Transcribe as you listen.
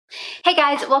Hey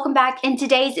guys, welcome back. In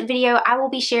today's video, I will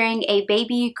be sharing a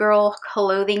baby girl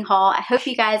clothing haul. I hope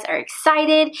you guys are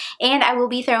excited, and I will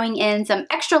be throwing in some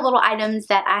extra little items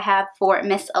that I have for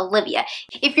Miss Olivia.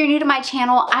 If you're new to my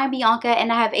channel, I'm Bianca,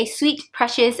 and I have a sweet,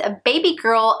 precious baby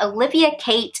girl, Olivia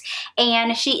Kate,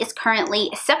 and she is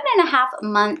currently 7.5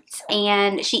 months,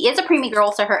 and she is a preemie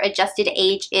girl, so her adjusted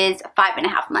age is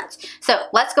 5.5 months. So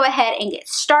let's go ahead and get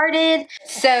started.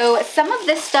 So some of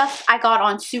this stuff I got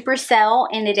on super sale,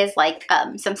 and it is like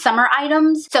some summer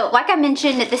items. So like I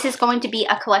mentioned, this is going to be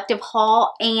a collective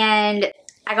haul, and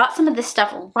I got some of this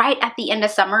stuff right at the end of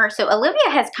summer. So Olivia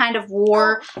has kind of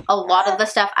wore a lot of the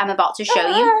stuff I'm about to show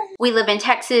you. We live in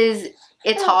Texas.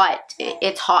 It's hot.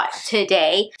 It's hot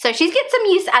today. So she's getting some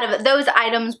use out of those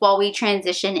items while we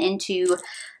transition into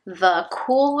the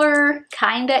cooler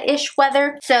kinda-ish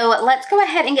weather. So let's go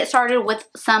ahead and get started with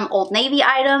some Old Navy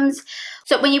items.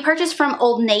 So when you purchase from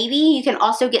Old Navy, you can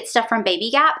also get stuff from Baby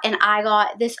Gap, and I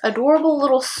got this adorable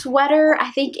little sweater.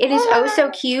 I think it is oh so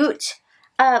cute.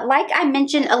 Like I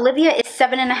mentioned, Olivia is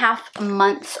 7.5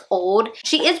 months old.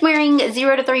 She is wearing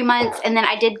 0 to 3 months, and then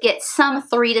I did get some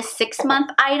 3 to 6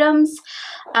 month items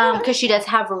because she does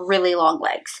have really long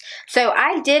legs. So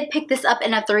I did pick this up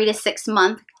in a 3 to 6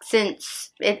 month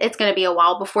since it's going to be a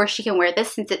while before she can wear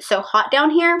this since it's so hot down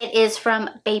here. It is from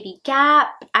Baby Gap.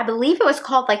 I believe it was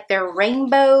called like their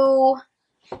rainbow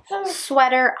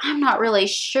sweater. I'm not really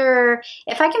sure.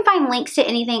 If I can find links to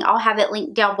anything, I'll have it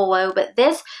linked down below, but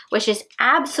this was just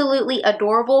absolutely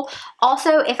adorable.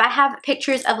 Also, if I have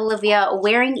pictures of Olivia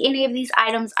wearing any of these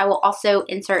items, I will also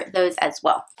insert those as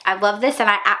well. I love this, and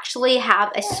I actually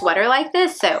have a sweater like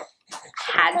this, so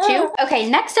had to. Okay,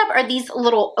 next up are these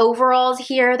little overalls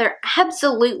here. They're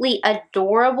absolutely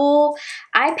adorable.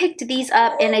 I picked these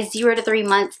up in a 0 to 3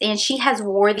 months, and she has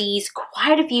wore these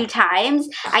quite a few times.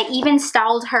 I even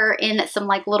styled her in some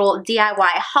like little DIY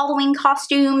Halloween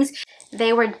costumes.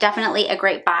 They were definitely a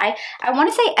great buy. I want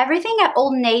to say everything at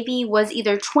Old Navy was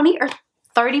either 20 or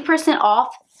 30%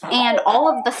 off, and all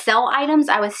of the sale items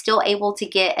I was still able to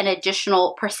get an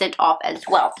additional % off as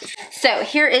well. So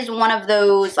here is one of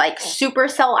those like super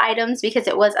sale items because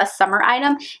it was a summer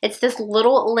item. It's this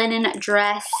little linen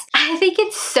dress. I think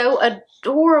it's so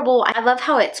adorable. I love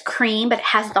how it's cream, but it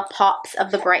has the pops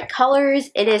of the bright colors.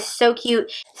 It is so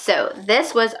cute. So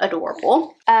this was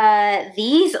adorable.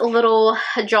 These little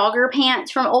jogger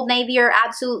pants from Old Navy are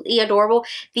absolutely adorable.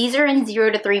 These are in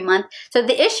 0 to 3 month. So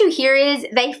the issue here is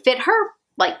they fit her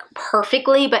like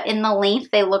perfectly, but in the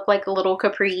length they look like little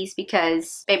capris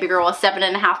because baby girl is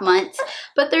 7.5 months,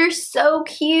 but they're so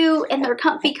cute and they're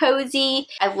comfy cozy.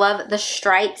 I love the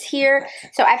stripes here.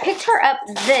 So I picked her up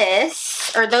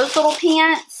those little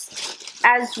pants,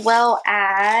 as well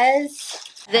as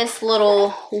this little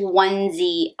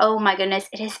onesie. Oh my goodness,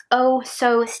 it is oh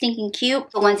so stinking cute.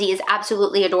 The onesie is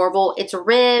absolutely adorable. It's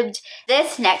ribbed.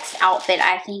 This next outfit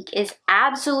I think is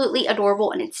absolutely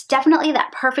adorable, and it's definitely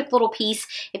that perfect little piece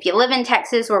if you live in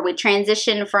Texas where we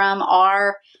transition from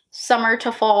our summer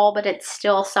to fall, but it's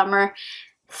still summer.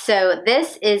 So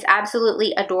this is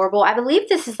absolutely adorable. I believe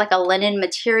this is like a linen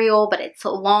material, but it's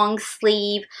a long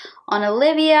sleeve. On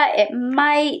Olivia, it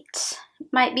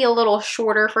might be a little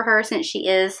shorter for her since she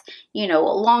is, you know,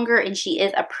 longer and she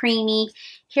is a preemie.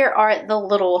 Here are the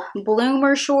little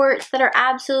bloomer shorts that are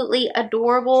absolutely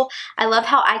adorable. I love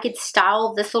how I could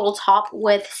style this little top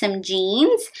with some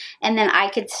jeans, and then I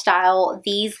could style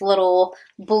these little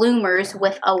bloomers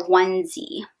with a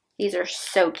onesie. These are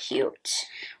so cute,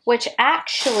 which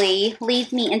actually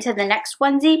leads me into the next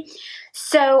onesie.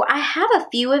 So I have a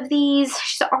few of these.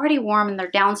 She's already warm and they're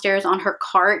downstairs on her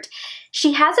cart.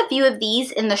 She has a few of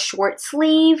these in the short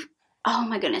sleeve. Oh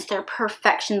my goodness, they're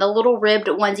perfection. The little ribbed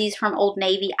onesies from Old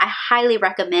Navy, I highly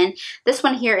recommend. This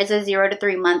one here is a 0 to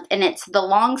 3 month, and it's the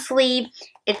long sleeve.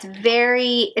 It's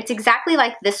exactly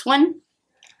like this one.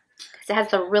 It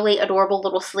has the really adorable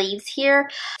little sleeves here.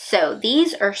 So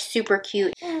these are super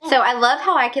cute. So I love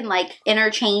how I can like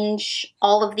interchange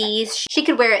all of these. She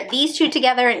could wear these two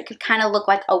together and it could kind of look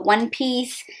like a one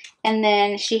piece. And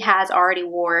then she has already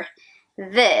wore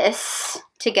this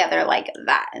together like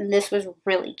that, and this was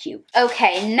really cute.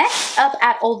 Okay, next up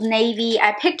at Old Navy,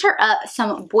 I picked her up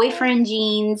some boyfriend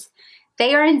jeans.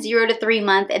 They are in 0 to 3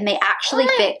 month, and they actually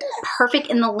fit perfect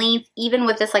in the length, even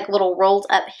with this like little rolled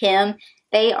up hem.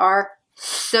 They are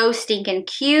so stinking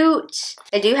cute.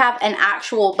 They do have an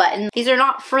actual button. These are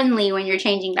not friendly when you're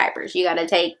changing diapers. You gotta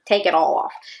take it all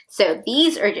off. So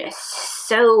these are just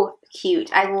so cute.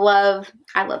 I love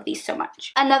these so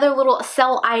much. Another little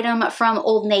sell item from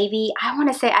Old Navy. I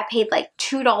want to say I paid like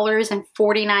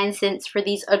 $2.49 for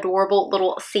these adorable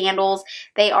little sandals.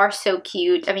 They are so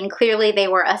cute. I mean, clearly they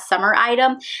were a summer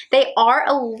item. They are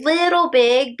a little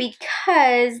big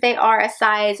because they are a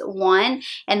size 1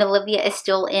 and Olivia is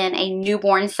still in a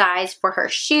newborn size for her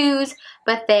shoes,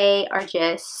 but they are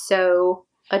just so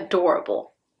adorable.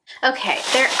 Okay,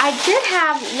 I did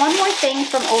have one more thing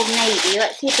from Old Navy.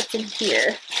 Let's see if it's in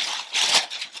here.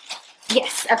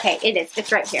 Yes, okay, it is.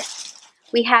 It's right here.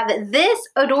 We have this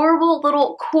adorable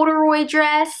little corduroy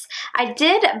dress. I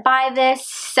did buy this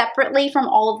separately from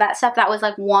all of that stuff. That was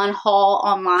like one haul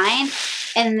online.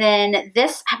 And then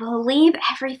this, I believe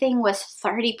everything was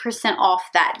 30% off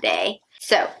that day.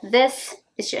 So this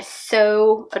is just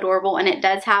so adorable, and it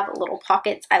does have little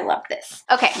pockets. I love this.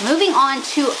 Okay, moving on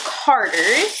to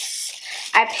Carter's.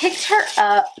 I picked her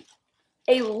up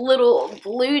a little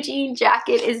blue jean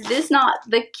jacket. Is this not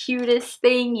the cutest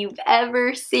thing you've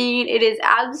ever seen? It is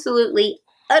absolutely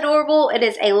adorable. It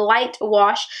is a light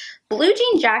wash blue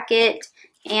jean jacket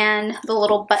and the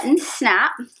little button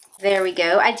snap. There we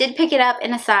go. I did pick it up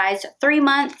in a size 3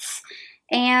 months.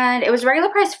 And it was regular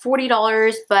price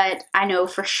 $40, but I know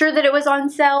for sure that it was on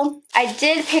sale. I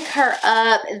did pick her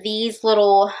up these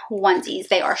little onesies.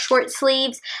 They are short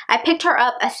sleeves. I picked her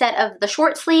up a set of the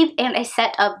short sleeve and a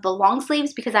set of the long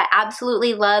sleeves because I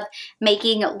absolutely love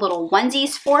making little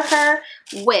onesies for her,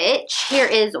 which here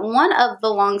is one of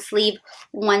the long sleeve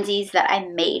onesies that I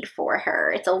made for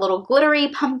her. It's a little glittery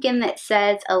pumpkin that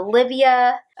says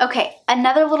Olivia. Okay,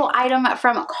 another little item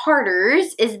from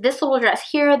Carter's is this little dress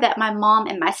here that my mom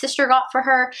and my sister got for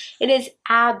her. It is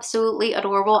absolutely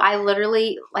adorable. I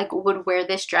literally would wear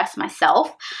this dress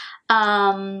myself.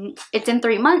 It's in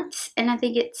 3 months and I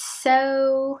think it's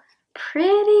so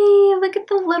pretty. Look at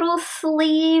the little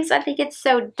sleeves. I think it's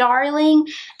so darling.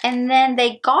 And then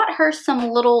they got her some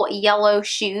little yellow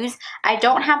shoes. I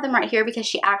don't have them right here because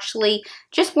she actually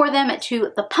just wore them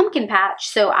to the pumpkin patch.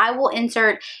 So I will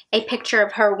insert a picture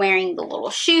of her wearing the little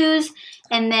shoes.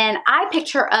 And then I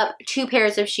picked her up 2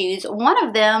 pairs of shoes. One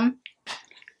of them,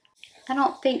 I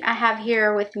don't think I have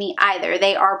here with me either.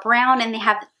 They are brown and they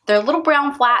have their little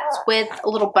brown flats with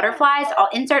little butterflies. I'll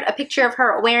insert a picture of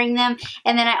her wearing them.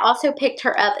 And then I also picked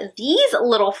her up these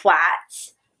little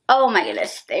flats. Oh my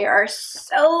goodness, they are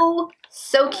so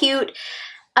cute.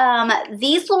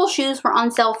 These little shoes were on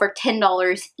sale for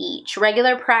 $10 each.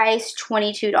 Regular price,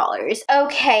 $22.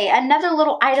 Okay, another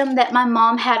little item that my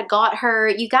mom had got her.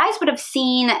 You guys would have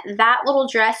seen that little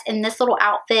dress and this little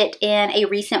outfit in a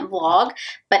recent vlog,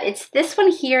 but it's this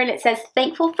one here and it says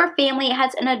thankful for family. It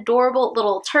has an adorable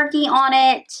little turkey on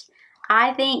it.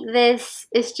 I think this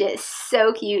is just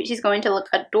so cute. She's going to look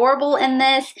adorable in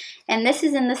this, and this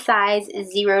is in the size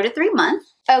 0 to 3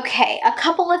 months. Okay, a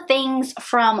couple of things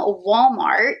from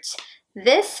Walmart.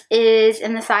 This is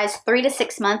in the size 3 to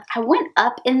 6 months. I went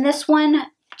up in this one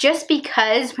just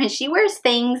because when she wears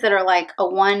things that are like a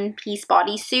one-piece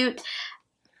bodysuit,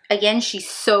 again, she's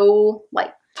so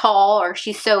tall or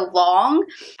she's so long,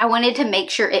 I wanted to make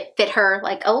sure it fit her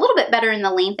a little bit better in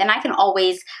the length, and I can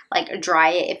always dry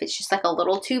it if it's just a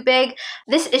little too big.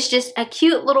 This is just a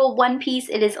cute little one piece.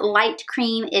 It is light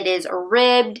cream, it is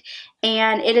ribbed,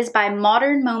 and it is by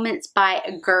Modern Moments by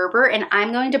Gerber, and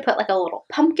I'm going to put a little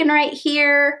pumpkin right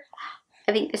here.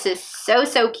 I think this is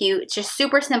so cute. It's just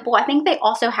super simple. I think they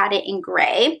also had it in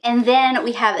gray. And then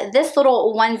we have this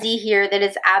little onesie here that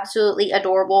is absolutely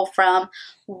adorable from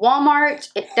Walmart.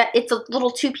 It's a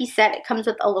little 2-piece set. It comes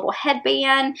with a little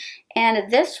headband.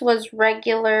 And this was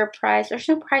regular price. There's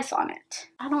no price on it.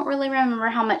 I don't really remember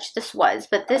how much this was,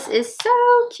 but this is so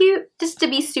cute just to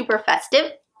be super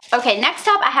festive. Okay, next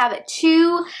up I have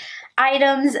 2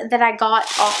 items that I got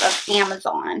off of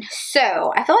Amazon.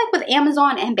 So I feel like with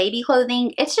Amazon and baby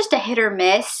clothing, it's just a hit or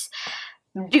miss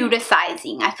due to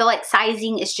sizing. I feel like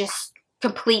sizing is just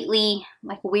completely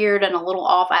weird and a little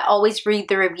off. I always read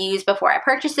the reviews before I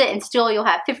purchase it, and still you'll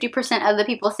have 50% of the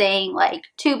people saying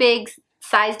too big,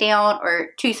 size down,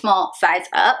 or too small, size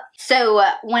up. So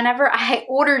whenever I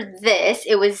ordered this,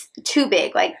 it was too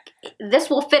big. This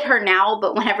will fit her now,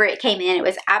 but whenever it came in, it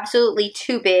was absolutely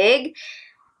too big.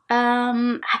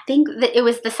 I think that it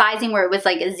was the sizing where it was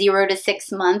 0 to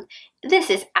 6 months. This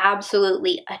is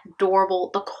absolutely adorable.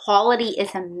 The quality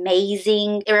is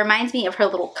amazing. It reminds me of her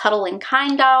little Cuddle and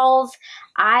Kind dolls.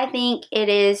 I think it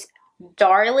is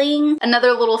darling.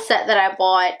 Another little set that I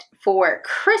bought for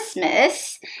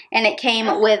Christmas, and it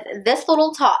came with this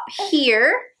little top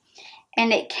here.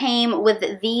 and it came with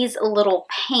these little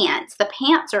pants. The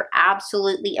pants are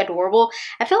absolutely adorable.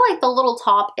 I feel like the little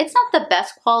top, it's not the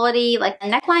best quality. Like the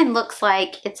neckline looks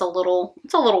like it's a little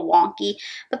wonky,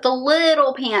 but the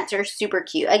little pants are super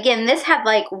cute. Again, this had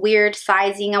like weird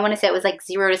sizing. I want to say it was like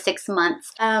 0 to 6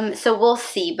 months. So we'll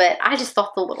see, but I just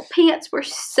thought the little pants were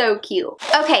so cute.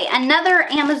 Okay, another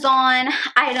Amazon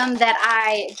item that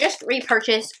I just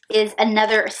repurchased is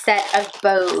another set of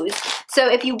bows. So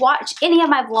if you watch any of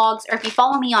my vlogs or if you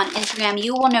follow me on Instagram,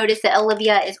 you will notice that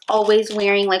Olivia is always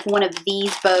wearing like one of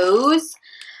these bows,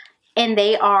 and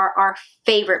they are our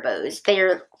favorite bows.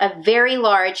 They're a very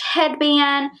large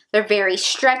headband. They're very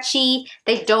stretchy.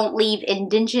 They don't leave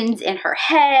indentions in her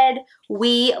head.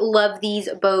 We love these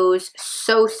bows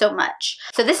so, so much.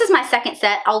 So this is my second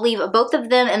set. I'll leave both of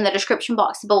them in the description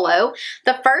box below.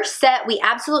 The first set we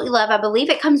absolutely love. I believe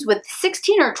it comes with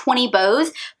 16 or 20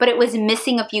 bows, but it was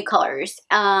missing a few colors.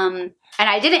 And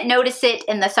I didn't notice it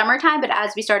in the summertime, but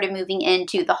as we started moving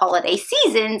into the holiday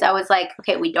seasons, I was like,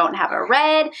 okay, we don't have a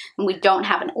red and we don't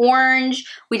have an orange.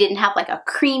 We didn't have like a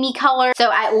creamy color. So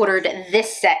I ordered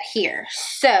this set here.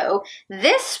 So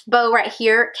this bow right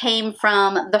here came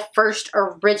from the first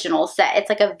original set. It's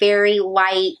like a very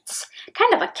light,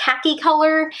 kind of a khaki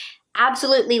color.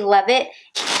 Absolutely love it.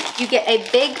 You get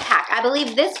a big pack. I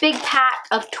believe this big pack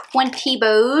of 20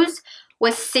 bows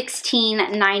was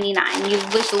 $16.99. You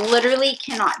just literally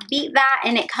cannot beat that,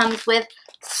 and it comes with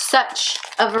such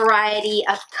a variety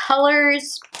of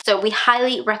colors. So we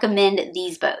highly recommend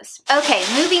these bows. Okay,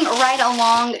 moving right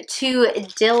along to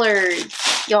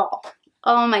Dillard's, y'all.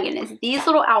 Oh my goodness, these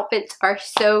little outfits are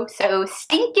so, so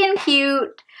stinking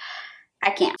cute. I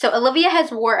can't. So Olivia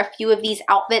has wore a few of these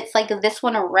outfits, like this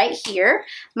one right here.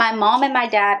 My mom and my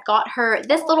dad got her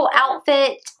this little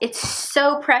outfit. It's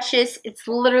so precious. It's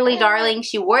literally darling.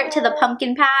 She wore it to the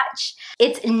pumpkin patch.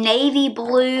 It's navy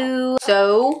blue.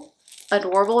 So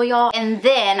adorable, y'all. And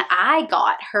then I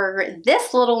got her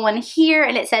this little one here,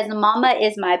 and it says, "Mama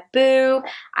is my boo."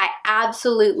 I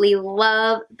absolutely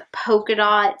love the polka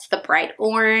dots, the bright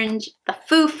orange, the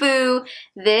foo-foo.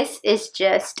 This is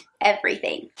just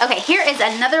everything. Okay, here is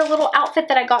another little outfit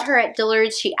that I got her at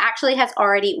Dillard's. She actually has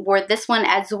already wore this one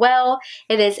as well.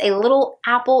 It is a little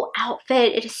apple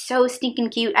outfit. It is so stinking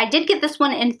cute. I did get this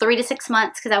one in 3 to 6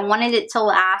 months because I wanted it to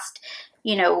last,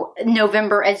 you know,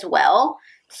 November as well.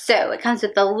 So it comes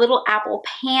with the little apple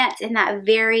pants in that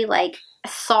very like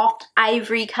soft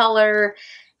ivory color.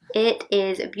 It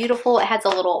is beautiful. It has a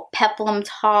little peplum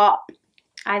top.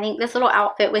 I think this little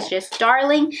outfit was just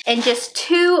darling. And just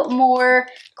 2 more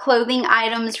clothing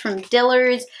items from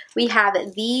Dillard's. We have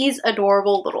these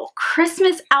adorable little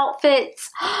Christmas outfits.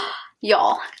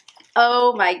 Y'all,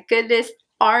 oh my goodness.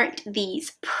 Aren't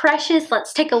these precious?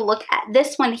 Let's take a look at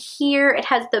this one here. It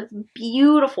has the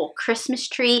beautiful Christmas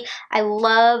tree. I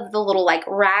love the little like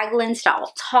raglan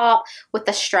style top with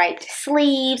the striped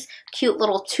sleeves, cute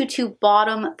little tutu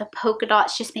bottom. The polka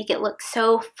dots just make it look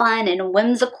so fun and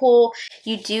whimsical.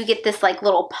 You do get this like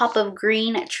little pop of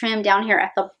green trim down here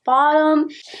at the bottom.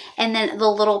 And then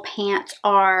the little pants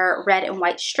are red and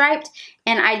white striped.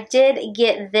 And I did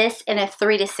get this in a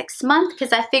 3 to 6 month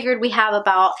because I figured we have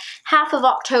about half of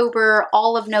October,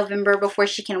 all of November before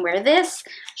she can wear this.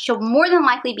 She'll more than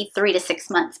likely be 3 to 6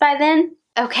 months by then.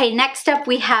 Okay, next up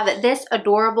we have this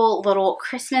adorable little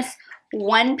Christmas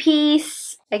one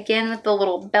piece. Again with the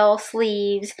little bell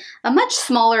sleeves, a much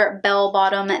smaller bell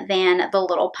bottom than the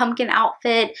little pumpkin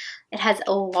outfit. It has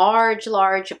a large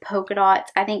polka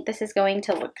dots. I think this is going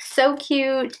to look so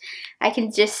cute. I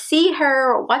can just see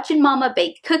her watching Mama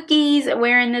bake cookies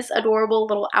wearing this adorable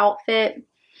little outfit.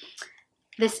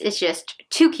 This is just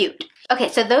too cute. Okay,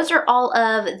 so those are all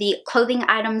of the clothing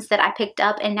items that I picked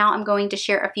up, and now I'm going to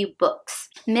share a few books.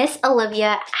 Miss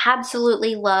Olivia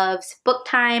absolutely loves book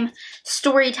time,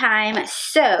 story time,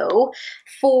 so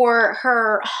for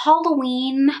her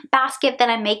Halloween basket that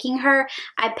I'm making her,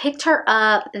 I picked her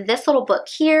up this little book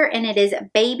here, and it is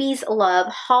Babies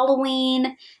Love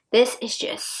Halloween. This is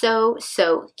just so,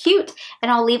 so cute. And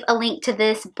I'll leave a link to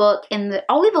this book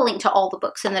I'll leave a link to all the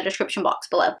books in the description box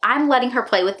below. I'm letting her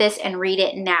play with this and read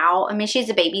it now. I mean, she's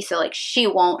a baby, so like she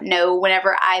won't know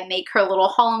whenever I make her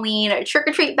little Halloween or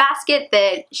trick-or-treat basket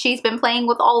that she's been playing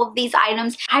with all of these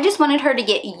items. I just wanted her to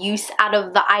get use out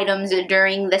of the items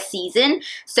during the season.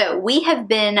 So we have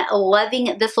been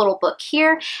loving this little book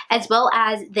here, as well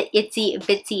as the Itsy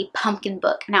Bitsy Pumpkin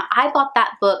book. Now, I bought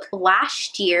that book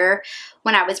last year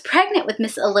when I was pregnant with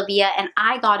Miss Olivia, and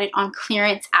I got it on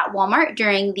clearance at Walmart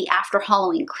during the after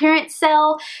Halloween clearance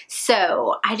sale.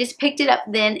 So I just picked it up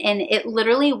then, and it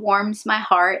literally warms my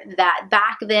heart that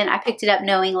back then I picked it up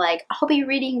knowing like I'll be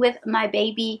reading with my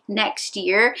baby next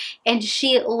year, and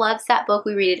she loves that book.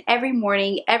 We read it every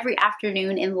morning, every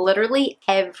afternoon, and literally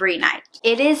every night.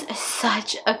 It is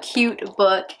such a cute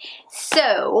book.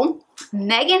 So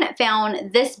Megan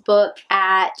found this book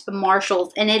at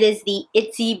Marshall's, and it is the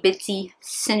Itsy Bitsy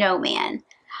Snowman.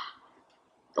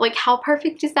 Like, how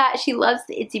perfect is that? She loves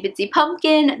the Itsy Bitsy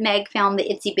Pumpkin. Meg found the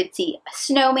Itsy Bitsy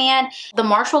Snowman. The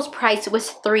Marshall's price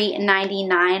was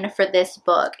 $3.99 for this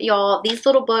book. Y'all, these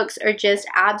little books are just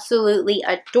absolutely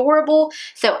adorable.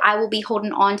 So I will be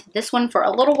holding on to this one for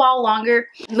a little while longer.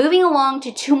 Moving along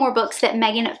to 2 more books that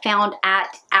Megan found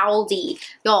at Aldi.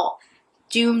 Y'all,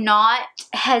 do not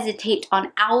hesitate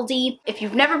on Aldi. If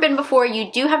you've never been before,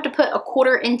 you do have to put a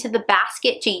quarter into the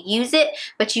basket to use it,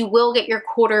 but you will get your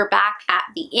quarter back at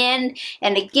the end.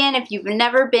 And again, if you've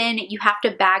never been, you have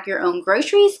to bag your own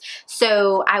groceries.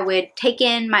 So I would take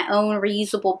in my own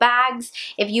reusable bags.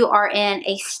 If you are in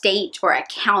a state or a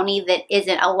county that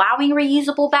isn't allowing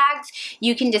reusable bags,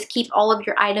 you can just keep all of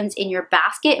your items in your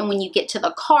basket, and when you get to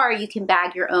the car, you can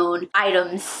bag your own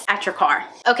items at your car.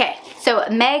 Okay, so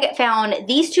Meg found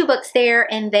these 2 books there,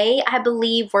 and they, I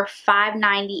believe, were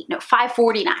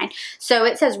 $5.49. So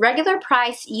it says regular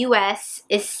price US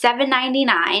is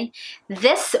 $7.99.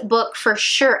 This book for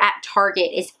sure at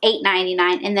Target is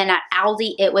 $8.99, and then at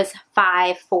Aldi it was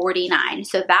 $5.49.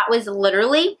 So that was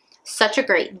literally such a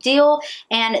great deal.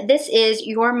 And this is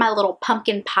You're My Little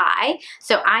Pumpkin Pie.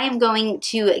 So I am going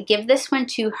to give this one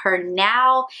to her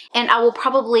now, and I will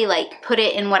probably like put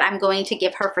it in what I'm going to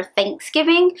give her for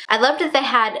Thanksgiving. I loved that they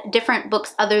had different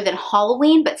books other than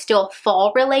Halloween but still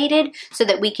fall related, so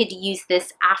that we could use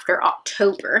this after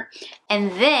October.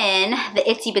 And then the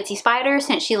Itsy Bitsy Spider,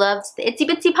 since she loves the Itsy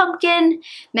Bitsy Pumpkin.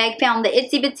 Meg found the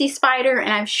Itsy Bitsy Spider,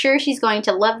 and I'm sure she's going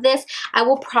to love this. I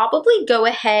will probably go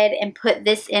ahead and put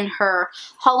this in her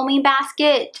Halloween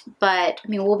basket, but I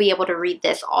mean, we'll be able to read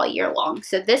this all year long.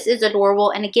 So this is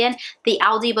adorable. And again, the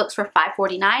Aldi books were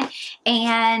 $5.49,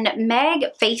 and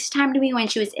Meg FaceTimed me when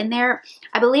she was in there.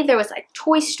 I believe there was like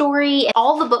Toy Story, and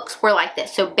all the books were like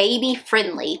this, so baby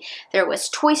friendly. There was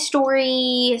Toy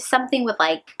Story, something with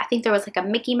like, I think there was like a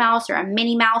Mickey Mouse or a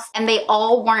Minnie Mouse, and they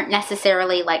all weren't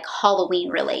necessarily like Halloween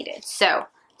related. So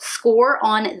score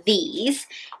on these.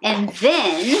 And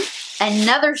then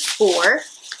another score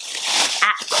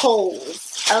at Kohl's.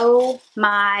 Oh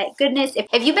my goodness.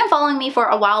 If you've been following me for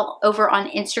a while over on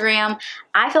Instagram,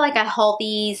 I feel like I haul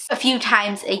these a few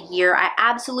times a year. I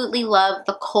absolutely love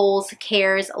the Kohl's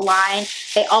Cares line.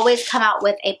 They always come out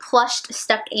with a plushed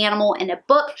stuffed animal in a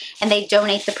book, and they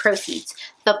donate the proceeds.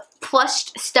 The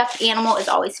plushed stuffed animal is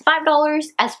always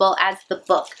 $5, as well as the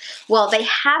book. Well, they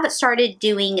have started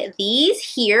doing these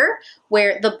here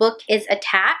where the book is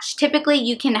attached. Typically,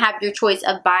 you can have your choice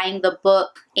of buying the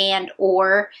book and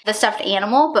or the stuffed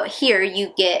animal, but here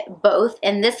you get both,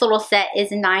 and this little set is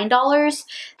 $9.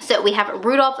 So we have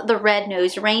Rudolph the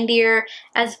Red-Nosed Reindeer,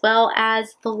 as well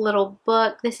as the little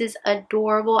book. This is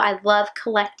adorable. I love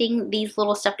collecting these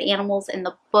little stuffed animals in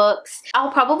the books.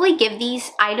 I'll probably give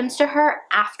these items to her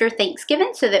after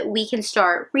Thanksgiving so that we can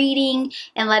start reading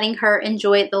and letting her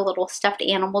enjoy the little stuffed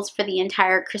animals for the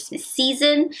entire Christmas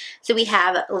season. So we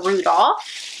have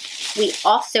Rudolph. We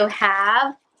also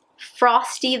have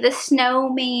Frosty the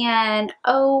Snowman.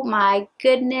 Oh my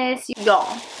goodness,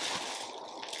 y'all.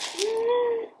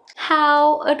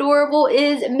 How adorable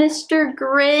is Mr.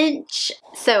 Grinch?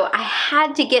 So I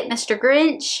had to get Mr.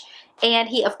 Grinch, and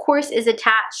he of course is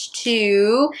attached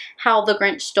to How the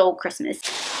Grinch Stole Christmas.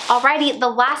 Alrighty, the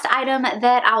last item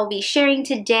that I'll be sharing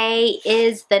today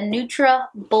is the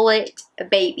Nurtibullet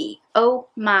Baby. Oh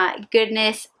my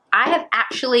goodness. I have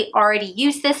actually already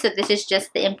used this, so this is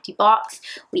just the empty box.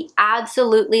 We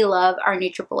absolutely love our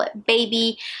Nurtibullet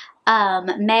Baby.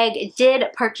 Meg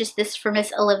did purchase this for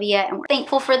Miss Olivia, and we're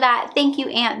thankful for that. Thank you,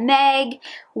 Aunt Meg.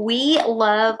 We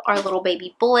love our little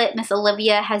baby bullet. Miss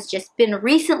Olivia has just been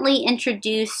recently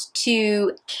introduced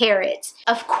to carrots.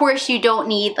 Of course, you don't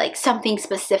need like something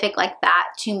specific like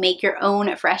that to make your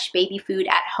own fresh baby food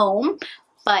at home,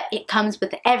 but it comes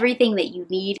with everything that you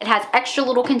need. It has extra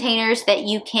little containers that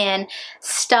you can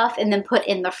stuff and then put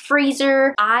in the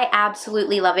freezer. I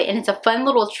absolutely love it, and it's a fun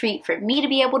little treat for me to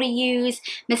be able to use.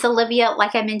 Miss Olivia,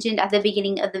 like I mentioned at the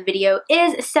beginning of the video,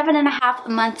 is 7.5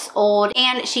 months old,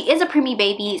 and she is a preemie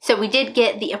baby, so we did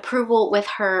get the approval with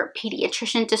her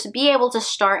pediatrician to be able to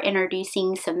start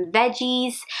introducing some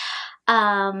veggies.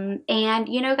 And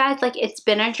you know guys, like, it's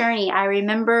been a journey. I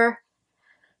remember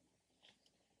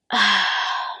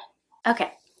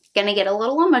Okay, gonna get a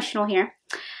little emotional here.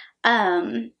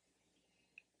 We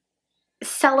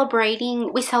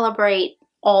celebrate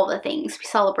all the things. We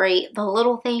celebrate the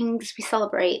little things, we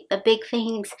celebrate the big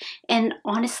things, and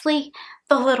honestly,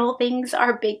 the little things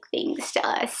are big things to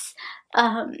us.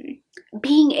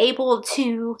 Being able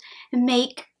to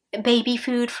make baby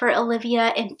food for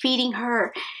Olivia and feeding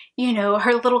her, you know,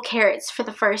 her little carrots for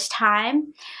the first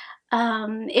time,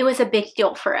 it was a big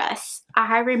deal for us.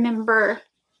 I remember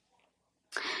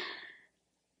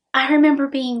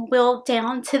being wheeled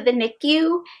down to the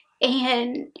NICU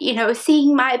and, you know,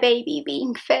 seeing my baby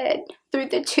being fed through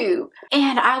the tube.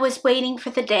 And I was waiting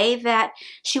for the day that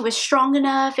she was strong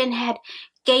enough and had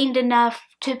gained enough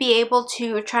to be able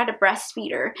to try to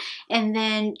breastfeed her and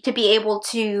then to be able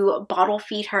to bottle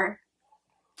feed her.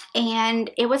 And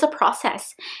it was a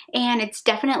process, and it's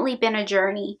definitely been a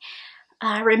journey.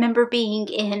 I remember being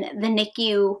in the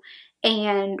NICU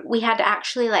and we had to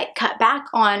actually like cut back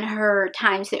on her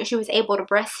times that she was able to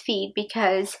breastfeed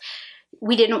because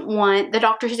the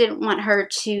doctors didn't want her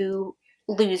to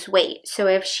lose weight. So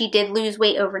if she did lose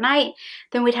weight overnight,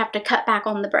 then we'd have to cut back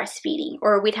on the breastfeeding,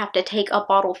 or we'd have to take a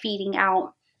bottle feeding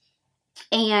out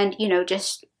and, you know,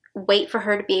 just wait for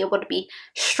her to be able to be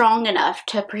strong enough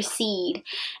to proceed.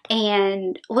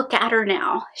 And look at her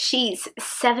now. She's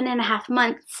 7.5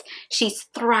 months. She's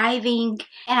thriving,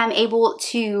 and I'm able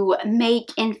to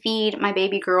make and feed my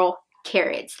baby girl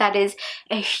carrots. That is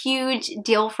a huge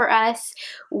deal for us.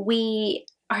 We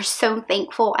are so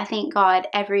thankful. I thank God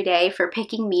every day for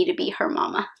picking me to be her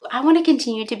mama. I want to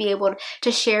continue to be able to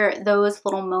share those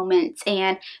little moments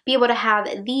and be able to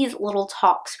have these little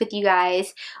talks with you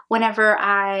guys whenever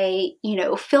I, you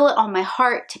know, feel it on my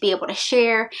heart to be able to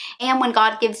share, and when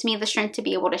God gives me the strength to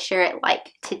be able to share it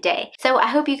like today. So I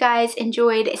hope you guys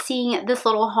enjoyed seeing this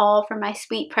little haul from my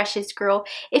sweet precious girl.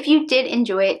 If you did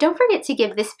enjoy it, don't forget to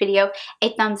give this video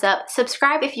a thumbs up.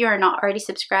 Subscribe if you are not already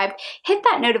subscribed. Hit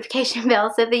that notification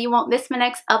bell so that you won't miss my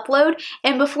next upload.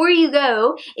 And before you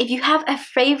go, if you have a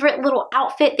favorite little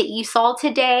outfit that you saw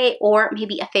today, or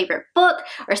maybe a favorite book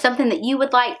or something that you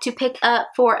would like to pick up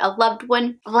for a loved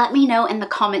one, let me know in the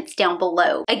comments down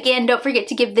below. Again, don't forget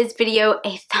to give this video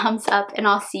a thumbs up, and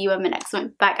I'll see you in the next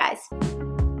one. Bye guys.